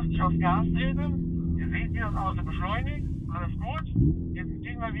 Sekunden kräftig aufs Gas treten. Ihr seht, wie das Auto beschleunigt. Alles gut. Jetzt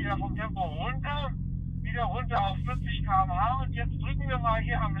gehen wir wieder vom Tempo runter. Wieder runter auf 40 km/h. Und jetzt drücken wir mal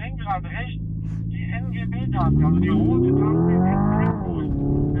hier am Lenkrad rechts die NGB-Taste, also die rote Taste in Tempo.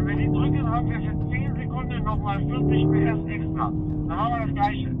 Wenn wir die drücken, haben wir für 10 Sekunden nochmal 40 PS extra. Dann machen wir das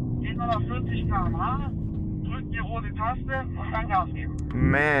Gleiche. Geht mal auf 40 km/h. Die rote Taste und dann Gas geben.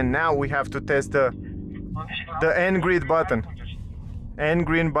 Man, now we have to test the N-grid button. And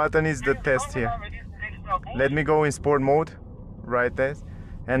green button is the test here. Let me go in sport mode, right test,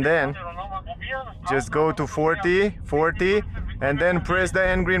 and then just go to 40, and then press the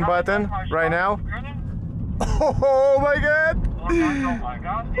end green button right now. Oh my god!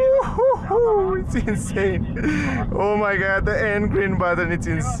 It's insane. Oh my god, the end green button, it's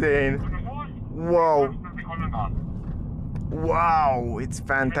insane. Wow. Wow, it's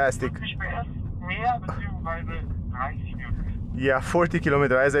fantastic. Yeah, 40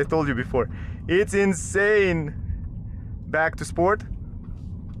 kilometers, as I told you before. It's insane. Back to sport.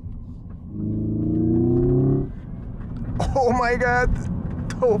 Oh my god.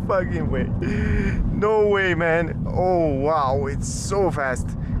 No fucking way. No way, man. Oh wow, it's so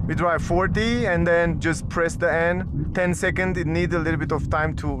fast. We drive 40 and then just press the N. 10 seconds, it needs a little bit of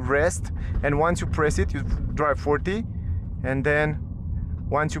time to rest. And once you press it, you drive 40. And then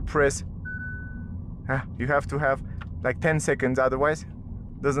once you press, you have to have like 10 seconds, otherwise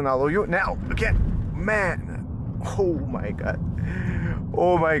doesn't allow you. Now, again, man. Oh my god.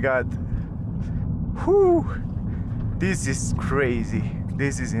 Oh my god. Whew. This is crazy.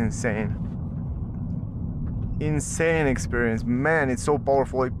 This is insane. Insane experience. Man, it's so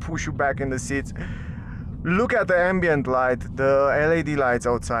powerful. It pushes you back in the seats. Look at the ambient light, the LED lights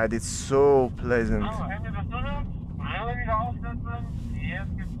outside. It's so pleasant.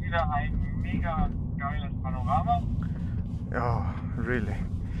 Oh, really.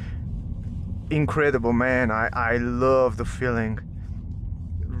 Incredible, man. I love the feeling.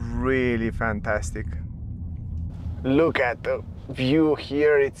 Really fantastic. Look at the view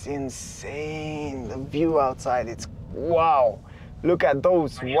here, it's insane. The view outside, it's wow. Look at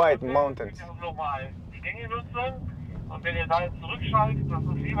those white mountains. Und wenn ihr da jetzt zurückschaltet, das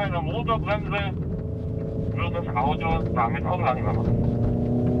ist wie bei einer Motorbremse, wird das Auto damit auch langsamer.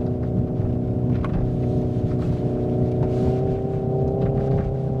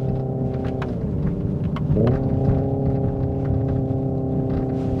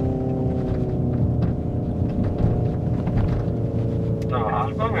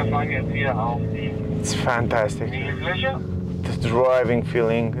 It's fantastic. The driving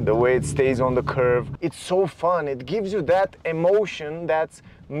feeling, the way it stays on the curve. It's so fun. It gives you that emotion that's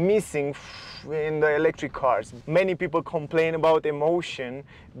missing in the electric cars. Many people complain about emotion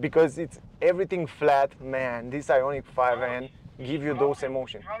because it's everything flat. Man, this IONIQ 5N gives you those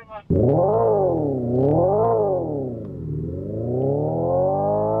emotions.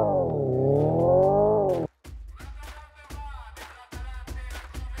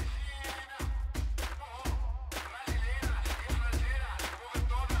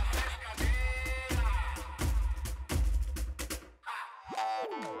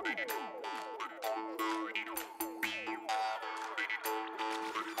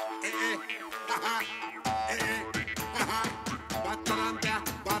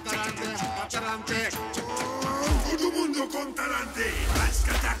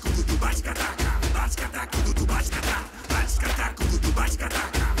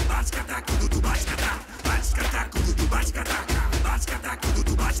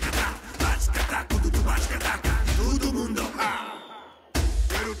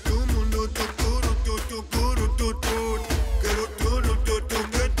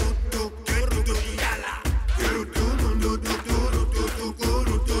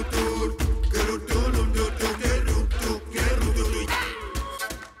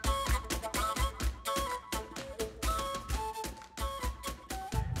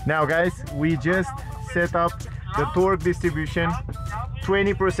 Now guys, we just set up the torque distribution,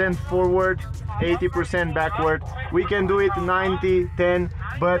 20% forward, 80% backward. We can do it 90-10,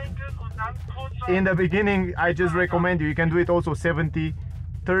 but in the beginning I just recommend you can do it also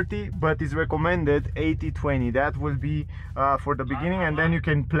 70-30, but it's recommended 80-20. That will be for the beginning, and then you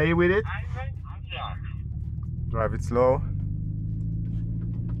can play with it. Drive it slow,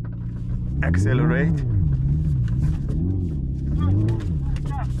 accelerate.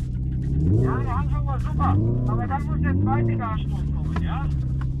 Ja, der Anfang war super, aber dann muss der zweite Gasstoß kommen, ja?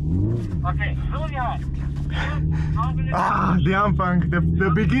 Okay, so ja. Ah, the Anfang, the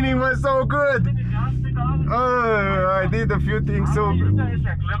beginning was so good. Oh, I did a few things so good.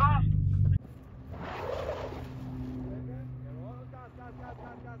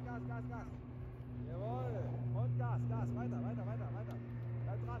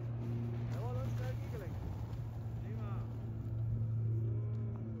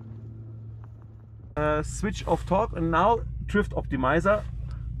 Switch off torque, and now drift optimizer,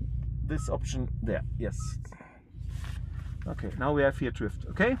 this option there. Yes, okay, now we have here drift.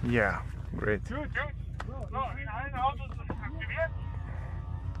 Okay, yeah, great.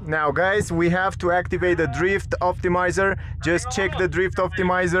 Now guys, we have to activate the drift optimizer. Just check the drift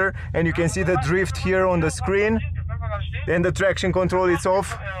optimizer and you can see the drift here on the screen. Then the traction control is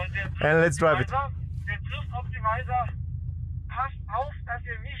off and let's drive it. Der Drift Optimizer passt auf, dass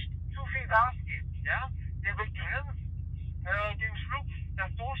ihr nicht zu viel Gas gebt. Ja? Der begrenzt den Flug,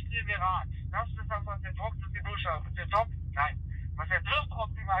 das durchdrehende Rad. Das ist das, was der Druck und die Durchschau. Der Druck, nein. Was der Drift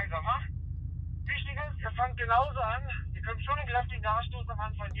Optimizer macht, wichtig ist, ihr fangt genauso an. Ihr könnt schon einen kräftigen Gasstoß am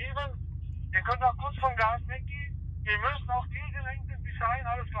Anfang geben. Ihr könnt auch kurz vom Gas weggehen. Ihr müsst auch gelenkt bis dahin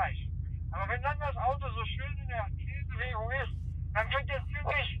alles gleich. Aber wenn dann das Auto so schön in der Zielbewegung ist, dann könnt ihr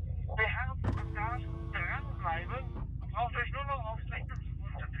ziemlich beherzt am Gas dranbleiben und braucht euch nur noch aufs Lenken zu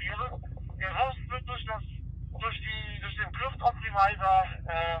konzentrieren. Der Rest wird durch den Drift Optimizer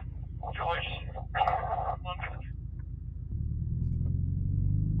für euch.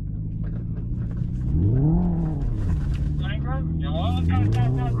 Jawohl, und Gas. Jawohl, und Gas.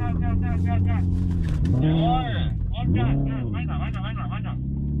 Weiter.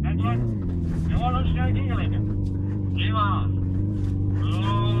 Ganz weit. Jawohl, und schnell gegenlenken. Prima.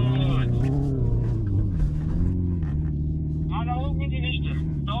 Gut. Da oben in die Lichte.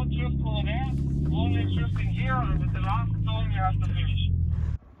 Don't drift over there. Only drifting here, and with the last zone you have to finish.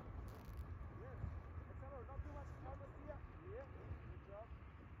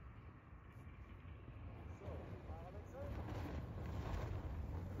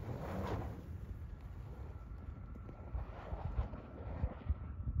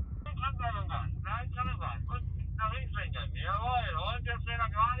 Und nach links lenken. Jawohl. Und jetzt wieder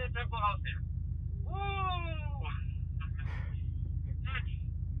gerade Tempo rausnehmen. Gut.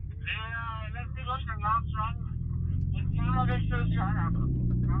 Der letzte Durchgang lag schon. Und Fahrerwechsel ist für alle anderen.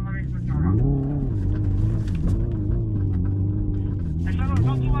 Ich sag mal,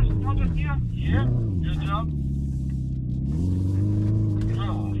 kommt sowas Autos hier? Hier. Good job. So,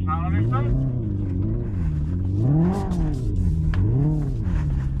 Fahrerwechsel.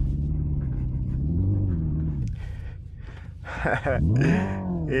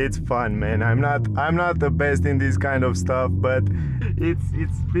 It's fun, man. I'm not the best in this kind of stuff, but it's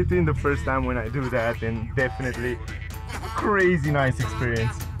between the first time when I do that and definitely crazy nice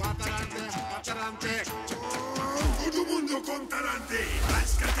experience.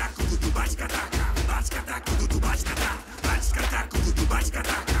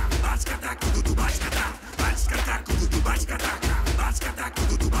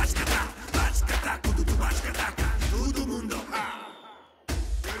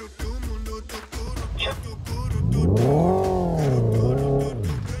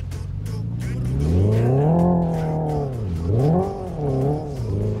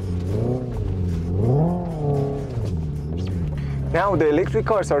 Now the electric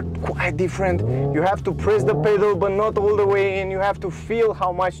cars are quite different. You have to press the pedal but not all the way, and you have to feel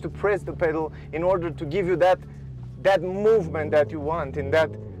how much to press the pedal in order to give you that movement that you want in that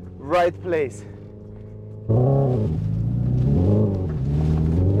right place.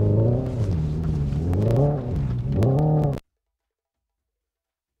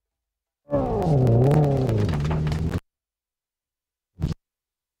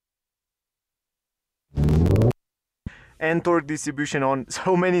 And torque distribution on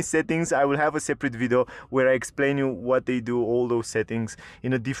so many settings. I will have a separate video where I explain you what they do, all those settings,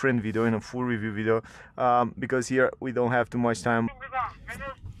 in a different video, in a full review video, because here we don't have too much time.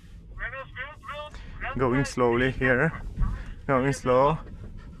 Going slowly here, going slow.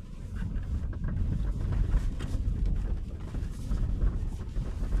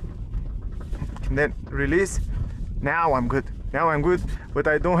 And then release. Now I'm good, but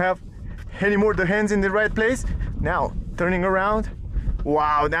I don't have anymore the hands in the right place. Now turning around.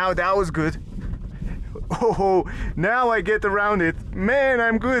 Wow, now that was good. Oh, now I get around it. Man,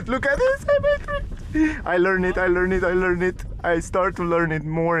 I'm good. Look at this. I learn it. I start to learn it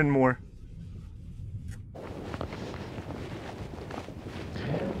more and more.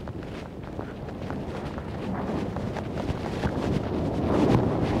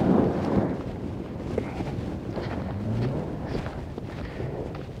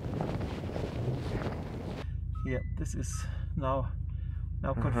 Yeah, this is now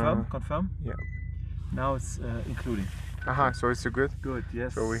confirm. Yeah. Now it's including. So it's good? Good,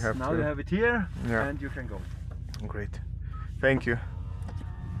 yes. So we have now you have it here, yeah, and you can go. Great. Thank you.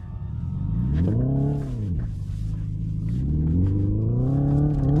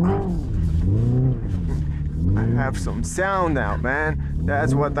 I have some sound now, man.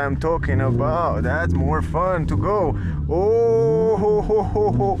 That's what I'm talking about. That's more fun to go. Oh, ho, ho,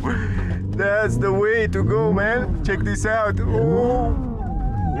 ho, ho. That's the way to go, man. Check this out. Oh.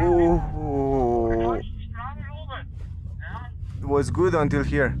 Oh. was good until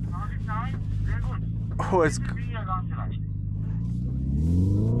here. Oh, it's...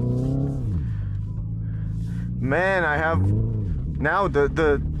 Man, I have now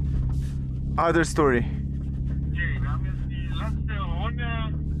the other story.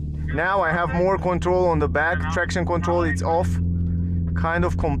 Now I have more control on the back. Traction control, it's off kind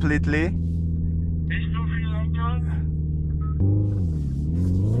of completely.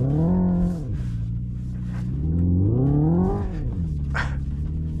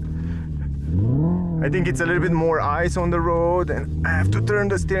 I think it's a little bit more ice on the road, and I have to turn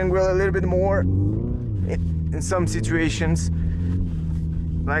the steering wheel a little bit more in some situations.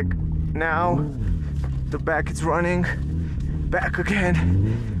 Like now, the back is running, back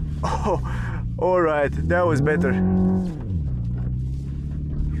again. Oh, all right, that was better.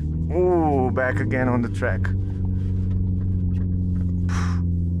 Ooh, back again on the track.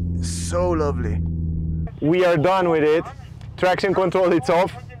 So lovely. We are done with it. Traction control, it's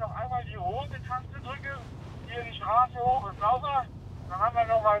off.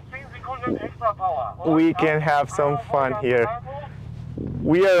 We can have some fun here.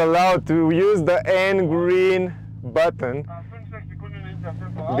 We are allowed to use the N green button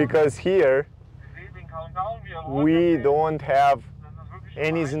because here we don't have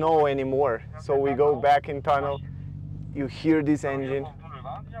any snow anymore. So we go back in tunnel. You hear this engine.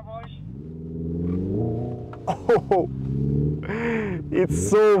 Oh, it's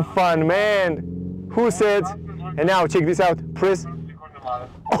so fun, man. Who said? And now check this out. Press.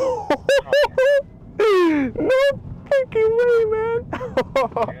 Oh, no freaking way,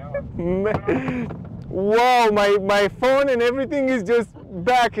 man. Man. Wow, my phone and everything is just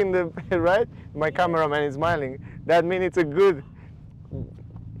back in the right. My cameraman is smiling. That means it's a good.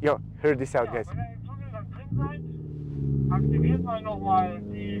 Yo, hear this out, guys. Aktiviert mal nochmal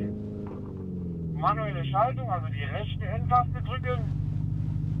die manuelle Schaltung, also die rechte Endtaste drücken.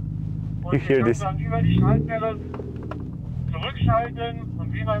 Und you hear this? Dann über die Schaltwelle zurückschalten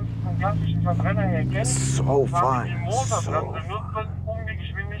und wie man vom klassischen Verbrenner her kennt, so fun. die Motorbremse nutzen, um die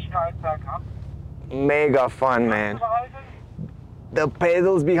Geschwindigkeit bergab. Mega fun, man. The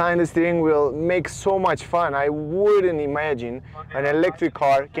pedals behind the steering wheel make so much fun. I wouldn't imagine an electric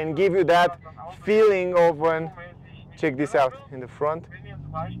car can give you that feeling of when. Check this out in the front.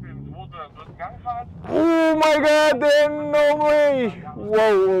 Oh my God! Then no way!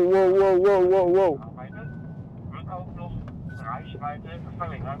 Whoa! Whoa! Whoa! Whoa! Whoa! Whoa! Whoa!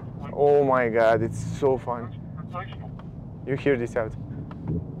 Oh my God! It's so fun. You hear this out?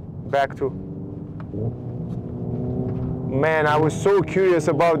 Back to. Man, I was so curious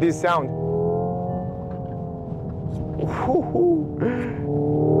about this sound.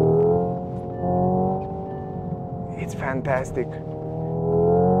 It's fantastic.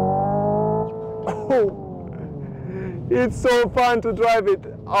 Oh, it's so fun to drive it.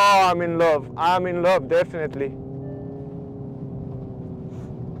 Oh, I'm in love. I'm in love, definitely.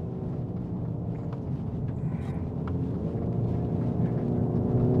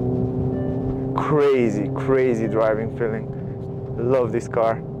 Crazy, crazy driving feeling. Love this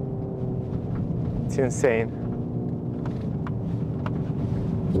car. It's insane.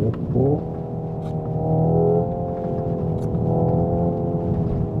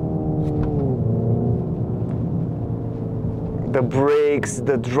 The brakes,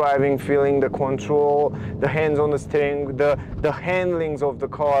 the driving feeling, the control, the hands on the steering, the handlings of the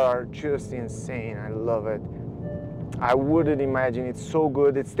car are just insane. I love it. I wouldn't imagine. It's so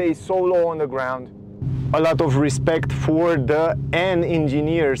good. It stays so low on the ground. A lot of respect for the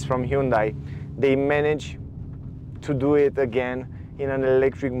engineers from Hyundai. They manage to do it again in an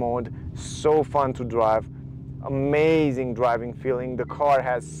electric mode. So fun to drive. Amazing driving feeling. The car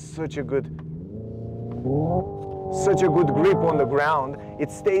has such a good grip on the ground. It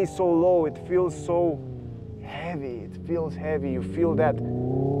stays so low. It feels so heavy. It feels heavy. You feel that.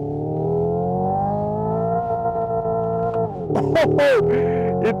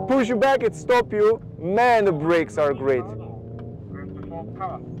 Oh, it pushes you back, it stops you. Man, the brakes are great.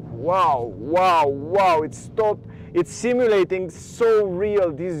 Wow, wow, wow. It stopped. It's simulating so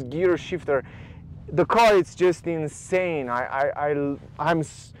real, this gear shifter. The car is just insane. I'm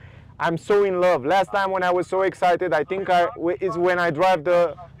so in love. Last time when I was so excited, I think is when I drive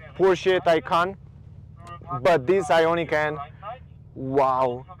the Porsche Taycan. But this IONIQ,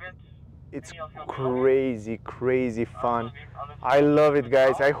 wow. It's crazy, crazy fun. I love it,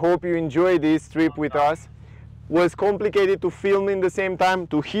 guys. I hope you enjoy this trip with us. Was complicated to film in the same time,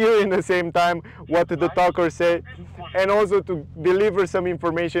 to hear in the same time what the talkers say, and also to deliver some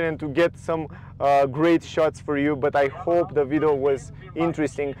information and to get some great shots for you. But I hope the video was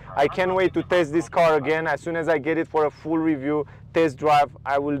interesting. I can't wait to test this car again as soon as I get it for a full review. test drive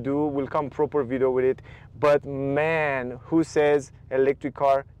I will do, will come proper video with it. But man, who says electric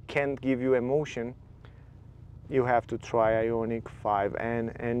car can't give you emotion? You have to try IONIQ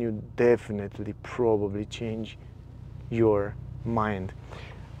 5N and you definitely probably change your mind.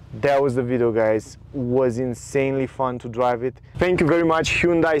 That was the video, guys. Was insanely fun to drive it. Thank you very much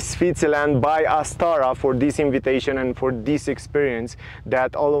Hyundai Switzerland by Astara for this invitation and for this experience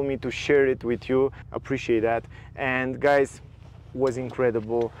that allowed me to share it with you. Appreciate that. And guys, was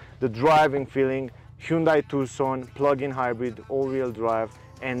incredible. The driving feeling, Hyundai Tucson plug-in hybrid all-wheel drive,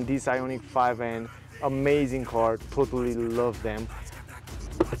 and this IONIQ 5N, amazing car, totally love them.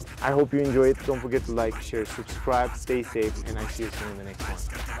 I hope you enjoy it. Don't forget to like, share, subscribe, stay safe, and I see you soon in the next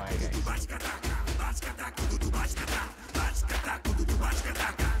one. Bye guys.